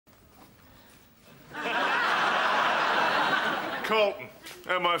Colton,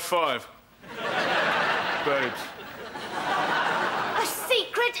 MI5. Babes. A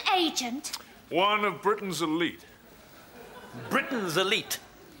secret agent? One of Britain's elite. Britain's elite?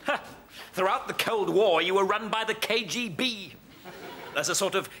 Ha! Throughout the Cold War, you were run by the KGB. As a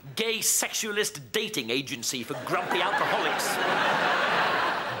sort of gay sexualist dating agency for grumpy alcoholics.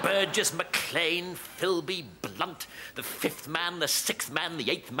 Burgess, McLean, Philby, Blunt, the fifth man, the sixth man,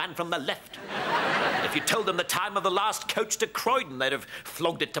 the eighth man from the left. If you told them the time of the last coach to Croydon, they'd have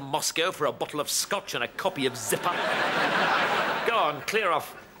flogged it to Moscow for a bottle of scotch and a copy of Zipper. Go on, clear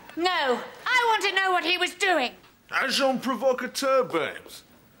off. No, I want to know what he was doing. Agent provocateur, babes.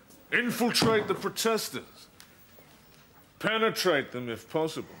 Infiltrate the protesters. Penetrate them if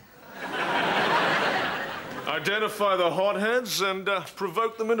possible. Identify the hotheads and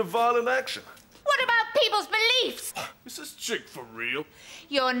provoke them into violent action. What about people's beliefs? Is this chick for real?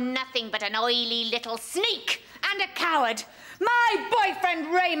 You're nothing but an oily little sneak and a coward. My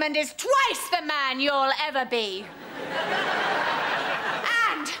boyfriend Raymond is twice the man you'll ever be.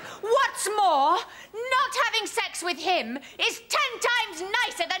 And what's more, not having sex with him is 10 times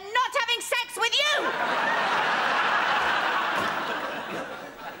nicer than not having sex with you.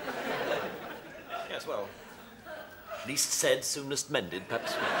 Yes, well, least said, soonest mended,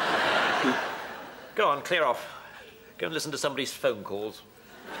 perhaps. Go on, clear off. Go and listen to somebody's phone calls.